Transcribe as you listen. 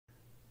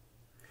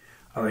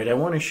All right, I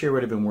want to share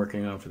what I've been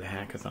working on for the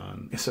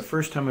hackathon. It's the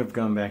first time I've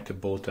gone back to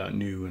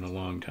Bolt.new in a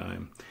long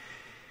time.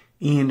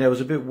 And I was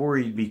a bit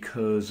worried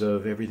because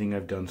of everything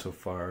I've done so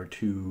far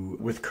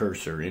with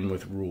cursor and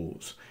with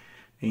rules.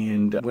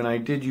 And when I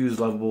did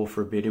use Lovable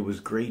for a bit, it was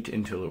great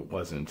until it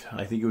wasn't.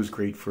 I think it was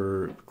great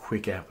for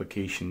quick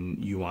application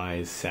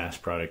UIs, SaaS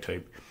product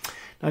type,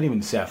 not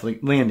even SaaS, like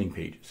landing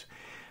pages.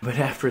 But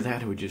after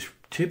that, it would just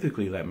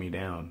typically let me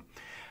down.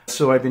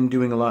 So I've been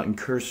doing a lot in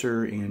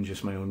cursor and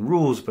just my own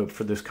rules, but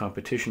for this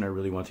competition, I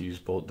really want to use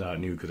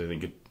Bolt.new because I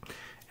think it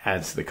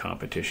adds to the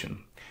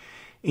competition.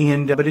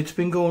 But it's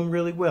been going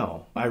really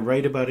well. I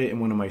write about it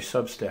in one of my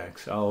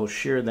Substacks. I'll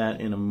share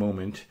that in a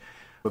moment.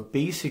 But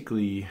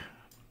basically,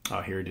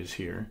 here it is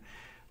here.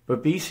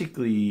 But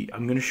basically,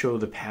 I'm going to show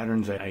the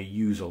patterns I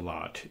use a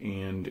lot,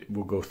 and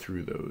we'll go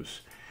through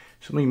those.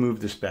 So let me move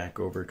this back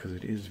over because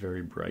it is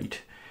very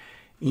bright.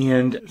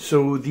 And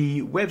so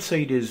the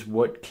website is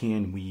What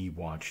Can We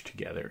Watch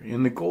Together?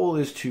 And the goal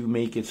is to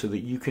make it so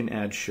that you can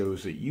add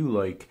shows that you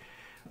like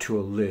to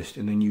a list,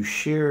 and then you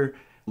share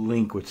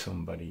link with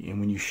somebody. And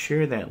when you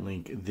share that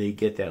link, they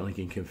get that link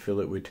and can fill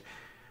it with,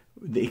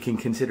 they can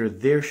consider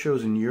their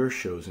shows and your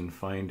shows and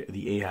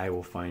the AI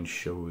will find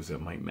shows that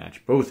might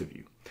match both of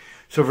you.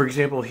 So for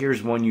example,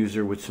 here's one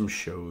user with some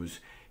shows,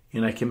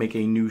 and I can make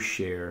a new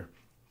share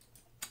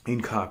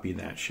and copy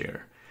that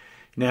share.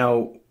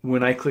 Now,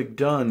 when I click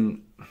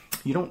done,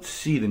 you don't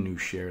see the new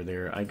share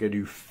there. I got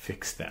to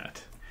fix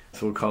that.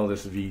 So we'll call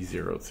this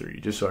V03,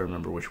 just so I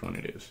remember which one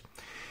it is.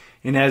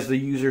 And as the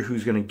user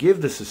who's going to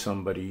give this to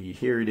somebody,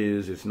 here it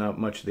is. It's not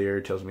much there.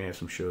 It tells me I have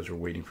some shows or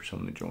waiting for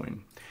someone to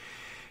join.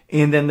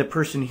 And then the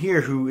person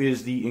here who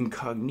is the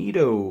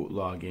incognito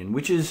login,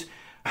 which is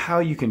how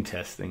you can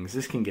test things.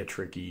 This can get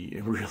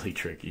tricky, really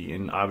tricky.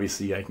 And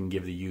obviously I can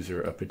give the user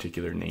a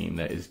particular name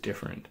that is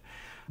different.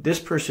 This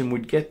person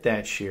would get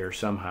that share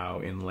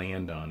somehow and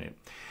land on it.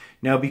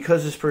 Now,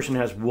 because this person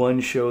has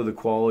one show, the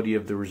quality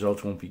of the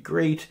results won't be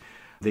great.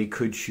 They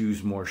could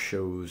choose more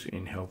shows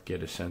and help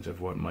get a sense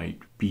of what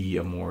might be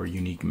a more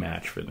unique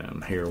match for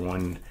them. Here,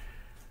 one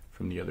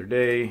from the other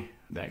day.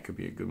 That could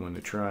be a good one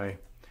to try.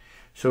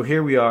 So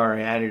here we are.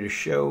 I added a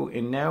show,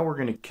 and now we're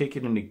going to kick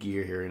it into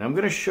gear here. And I'm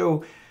going to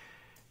show,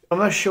 I'm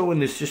not showing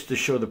this just to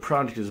show the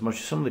product as much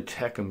as some of the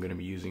tech I'm going to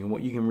be using and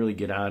what you can really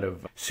get out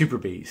of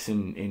Superbase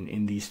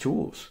in these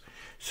tools.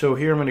 So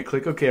here I'm going to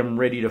click, okay, I'm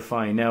ready to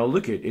find. Now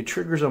look, it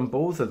triggers on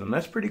both of them.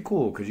 That's pretty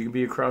cool because you can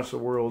be across the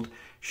world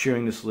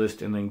sharing this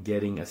list and then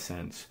getting a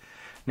sense.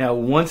 Now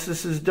once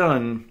this is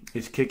done,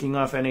 it's kicking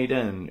off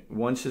N8N.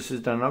 Once this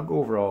is done, I'll go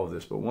over all of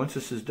this, but once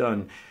this is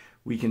done,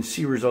 we can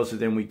see results that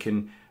then we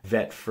can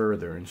vet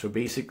further. And so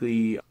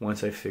basically,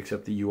 once I fix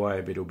up the UI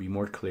a bit, it'll be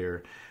more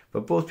clear.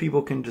 But both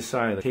people can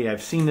decide, like, hey,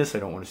 I've seen this, I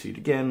don't want to see it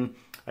again.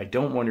 I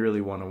don't really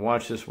want to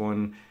watch this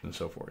one, and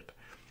so forth.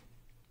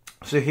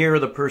 So here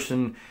the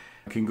person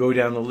can go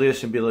down the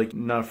list and be like,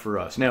 not for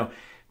us. Now,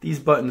 these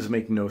buttons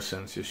make no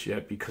sense just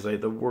yet because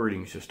the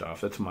wording's just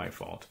off. That's my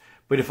fault.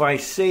 But if I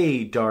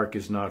say dark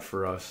is not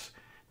for us,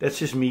 that's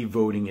just me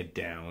voting it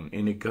down,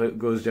 and it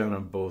goes down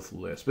on both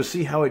lists. But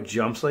see how it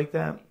jumps like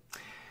that?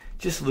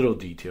 Just little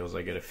details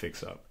I got to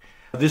fix up.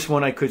 This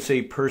one I could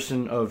say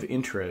person of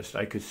interest.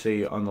 I could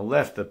say on the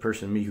left, the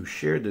person, me who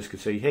shared this, could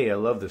say, hey, I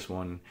love this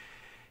one.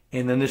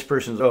 And then this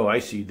person's, oh, I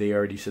see, they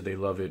already said they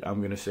love it. I'm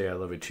going to say I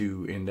love it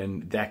too. And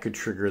then that could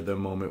trigger the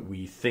moment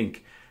we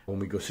think when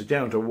we go sit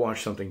down to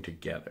watch something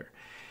together.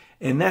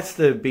 And that's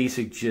the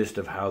basic gist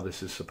of how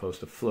this is supposed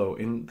to flow.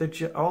 And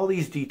all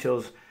these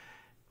details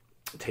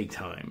take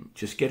time.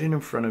 Just get it in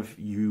front of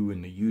you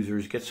and the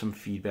users, get some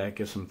feedback,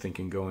 get some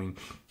thinking going,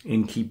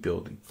 and keep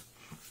building.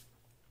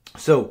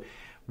 So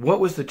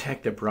what was the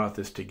tech that brought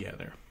this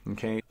together?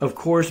 Okay, of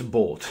course,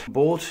 Bolt.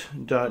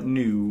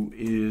 Bolt.new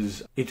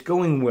it's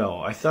going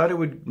well. I thought it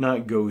would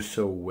not go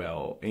so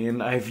well,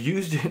 and I've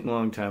used it a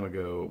long time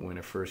ago when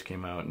it first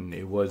came out, and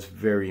it was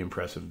very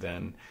impressive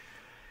then.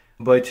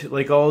 But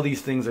like all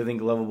these things, I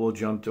think Lovable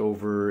jumped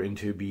over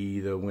into be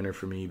the winner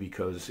for me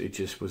because it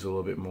just was a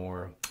little bit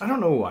more, I don't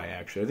know why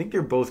actually. I think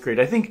they're both great.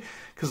 I think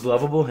because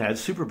Lovable had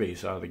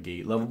Superbase out of the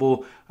gate.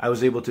 Lovable, I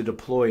was able to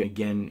deploy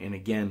again and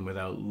again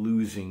without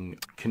losing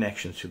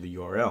connections to the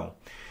URL.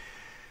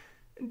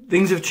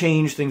 Things have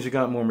changed. Things have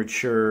gotten more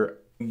mature.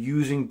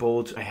 Using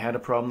Bolt, I had a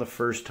problem the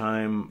first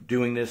time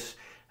doing this.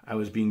 I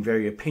was being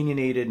very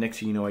opinionated. Next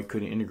thing you know, I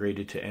couldn't integrate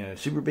it to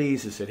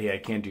Superbase. It said, hey, I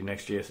can't do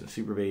Next.js in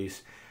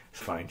Superbase.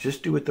 It's fine.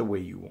 Just do it the way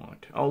you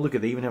want. Oh, look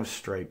at, they even have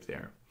Stripe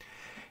there.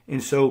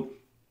 And so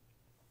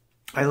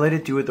I let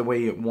it do it the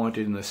way it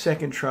wanted in the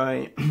second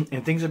try,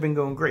 and things have been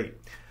going great.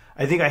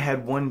 I think I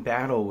had one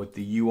battle with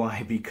the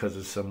UI because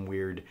of some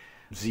weird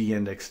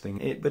z-index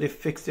thing, but it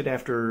fixed it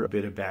after a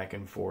bit of back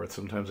and forth.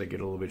 Sometimes I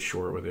get a little bit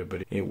short with it,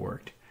 but it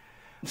worked.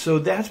 So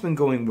that's been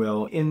going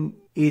well, and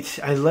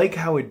I like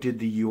how it did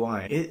the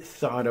UI. It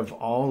thought of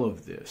all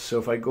of this. So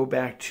if I go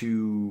back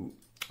to,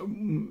 I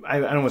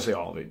don't want to say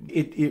all of it.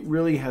 It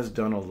really has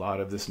done a lot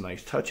of this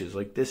nice touches.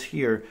 Like this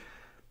here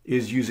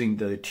is using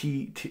the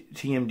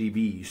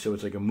TMDB, so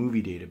it's like a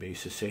movie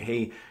database to say,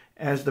 hey,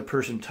 as the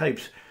person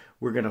types,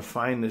 we're going to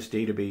find this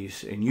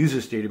database and use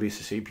this database,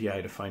 this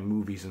API, to find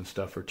movies and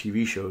stuff or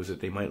TV shows that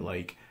they might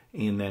like,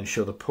 and then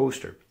show the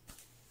poster.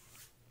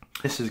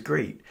 This is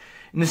great.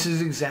 And this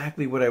is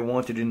exactly what I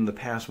wanted in the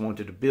past,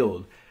 wanted to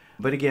build.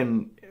 But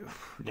again,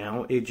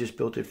 now it just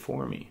built it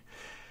for me.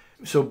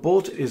 So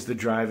Bolt is the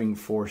driving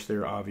force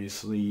there,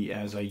 obviously,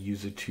 as I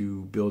use it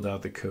to build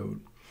out the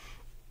code.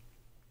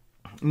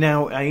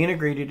 Now, I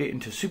integrated it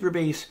into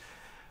Superbase.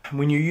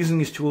 When you're using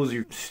these tools,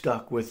 you're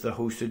stuck with the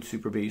hosted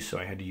Superbase, so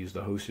I had to use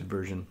the hosted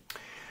version.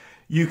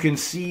 You can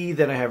see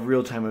that I have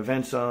real-time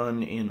events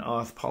on and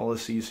auth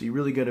policies, so you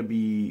really got to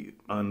be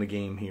on the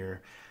game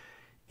here.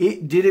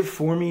 It did it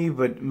for me,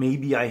 but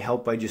maybe I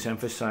help by just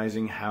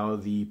emphasizing how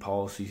the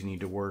policies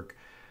need to work.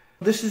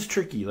 This is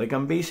tricky. Like,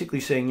 I'm basically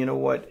saying, you know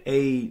what?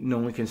 A, no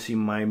one can see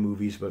my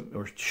movies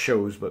or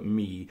shows but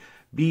me.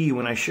 B,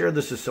 when I share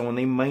this with someone,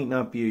 they might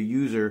not be a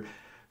user,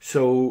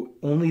 so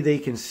only they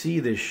can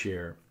see this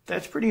share.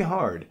 That's pretty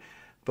hard.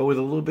 But with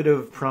a little bit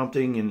of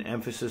prompting and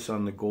emphasis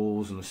on the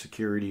goals and the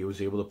security, it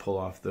was able to pull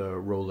off the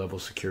row-level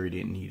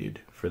security it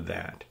needed for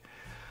that.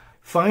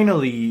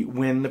 Finally,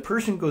 when the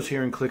person goes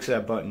here and clicks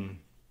that button,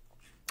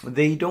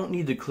 they don't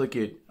need to click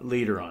it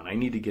later on. I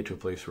need to get to a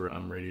place where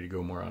I'm ready to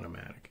go more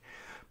automatic.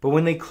 But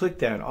when they click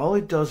that, all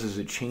it does is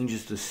it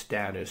changes the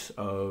status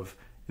of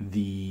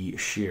the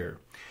share.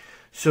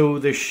 So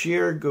the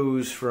share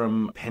goes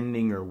from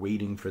pending or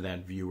waiting for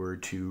that viewer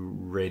to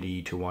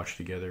ready to watch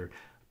together.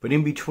 But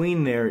in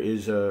between there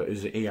is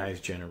AI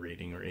is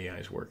generating, or AI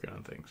is working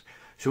on things.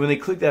 So when they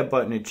click that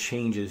button, it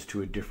changes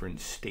to a different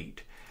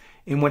state.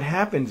 And what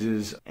happens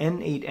is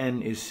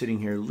N8N is sitting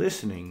here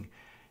listening.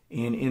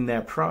 And in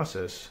that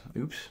process,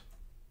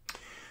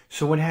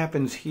 so what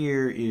happens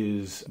here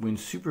is when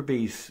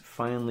Superbase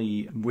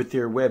finally, with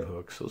their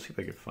webhook, so let's see if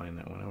I can find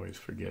that one, I always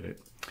forget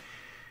it.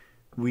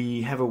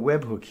 We have a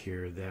webhook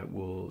here that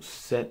will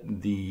set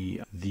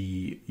the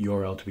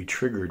URL to be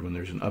triggered when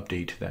there's an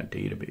update to that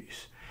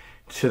database,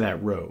 to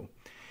that row.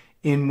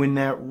 And when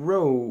that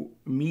row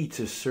meets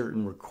a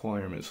certain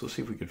requirement, so let's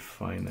see if we could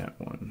find that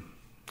one.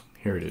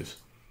 Here it is.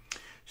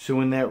 So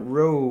when that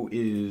row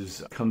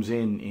comes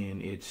in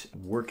and it's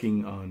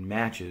working on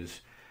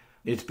matches,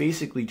 it's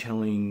basically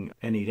telling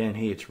N8N,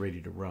 hey, it's ready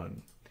to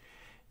run.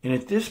 And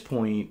at this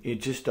point, it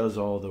just does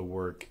all the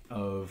work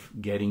of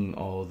getting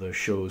all the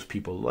shows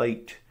people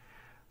liked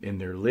in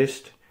their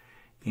list,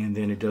 and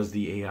then it does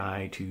the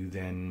AI to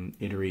then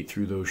iterate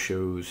through those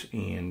shows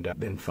and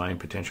then find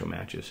potential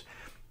matches.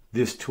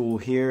 This tool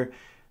here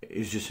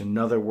is just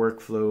another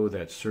workflow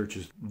that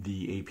searches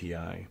the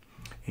API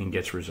and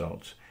gets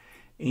results.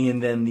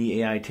 And then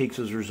the AI takes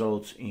those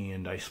results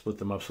and I split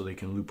them up so they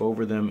can loop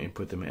over them and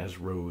put them as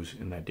rows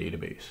in that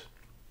database.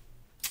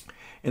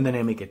 And then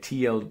I make a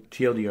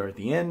TLDR at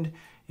the end,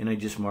 and I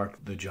just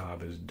mark the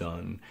job as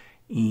done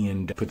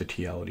and put the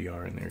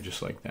TLDR in there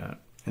just like that.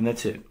 And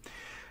that's it.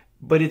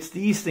 But it's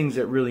these things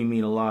that really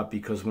mean a lot,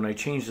 because when I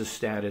change the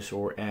status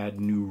or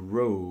add new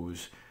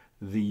rows,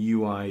 the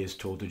UI is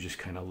told to just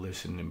kind of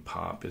listen and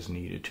pop as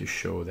needed to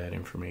show that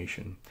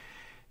information.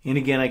 And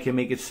again, I can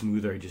make it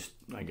smoother.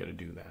 I got to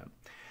do that.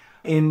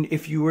 And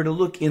if you were to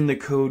look in the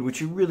code,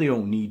 which you really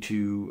don't need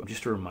to,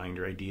 just a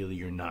reminder, ideally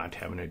you're not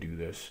having to do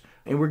this.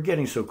 And we're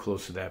getting so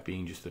close to that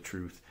being just the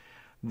truth,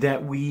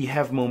 that we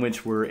have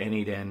moments where where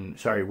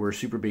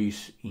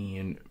Superbase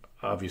and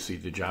obviously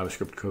the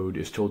JavaScript code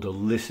is told to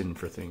listen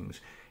for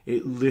things.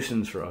 It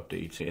listens for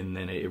updates and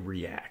then it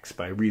reacts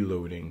by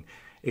reloading.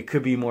 It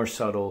could be more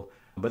subtle,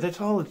 but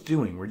that's all it's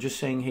doing. We're just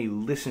saying, hey,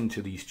 listen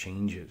to these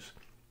changes.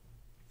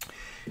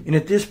 And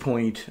at this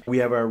point, we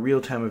have our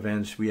real-time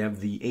events. We have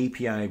the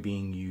API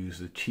being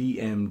used, the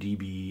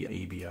TMDB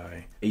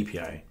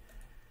API.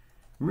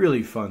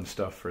 Really fun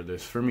stuff for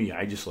this. For me,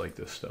 I just like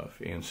this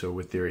stuff. And so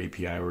with their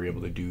API, we're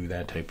able to do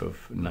that type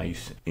of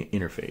nice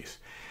interface.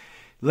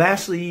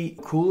 Lastly,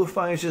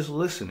 Coolify is just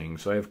listening.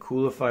 So I have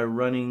Coolify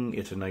running.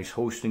 It's a nice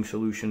hosting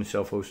solution,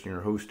 self-hosting or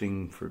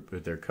hosting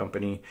with their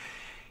company.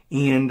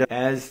 And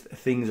as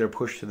things are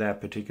pushed to that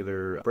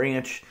particular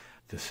branch,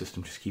 the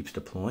system just keeps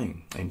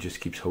deploying and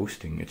just keeps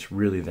hosting. It's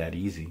really that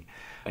easy.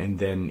 And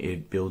then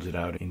it builds it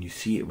out and you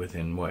see it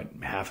within,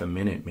 half a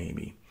minute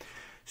maybe.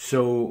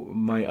 So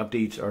my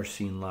updates are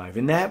seen live.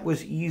 And that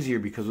was easier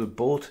because with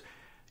Bolt,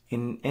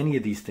 in any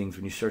of these things,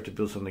 when you start to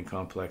build something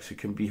complex, it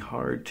can be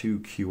hard to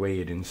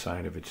QA it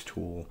inside of its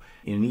tool.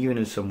 And even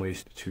in some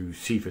ways to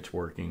see if it's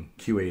working.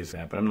 QA is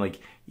that, but I'm like,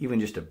 even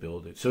just to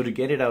build it. So to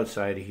get it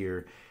outside of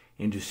here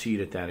and to see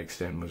it at that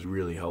extent was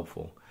really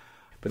helpful.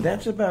 But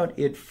that's about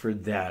it for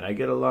that. I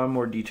got a lot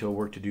more detailed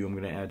work to do. I'm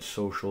going to add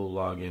social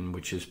login,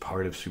 which is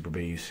part of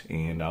Superbase,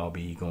 and I'll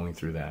be going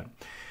through that.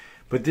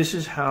 But this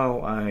is how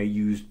I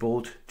used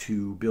Bolt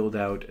to build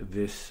out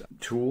this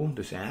tool,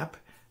 this app.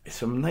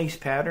 Some nice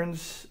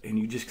patterns, and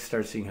you just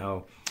start seeing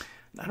how,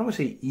 I don't want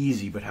to say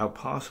easy, but how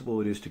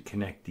possible it is to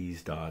connect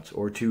these dots,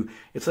 or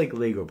it's like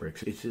Lego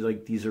bricks. It's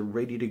like these are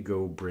ready to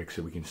go bricks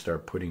that we can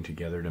start putting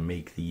together to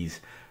make these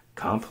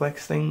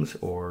complex things,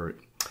 or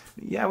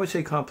yeah, I would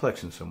say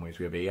complex in some ways.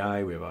 We have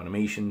AI, we have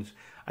automations.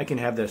 I can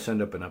have that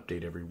send up an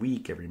update every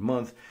week, every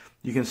month.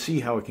 You can see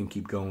how it can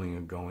keep going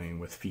and going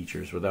with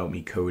features without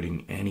me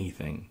coding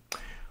anything.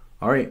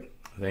 All right,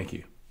 thank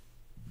you.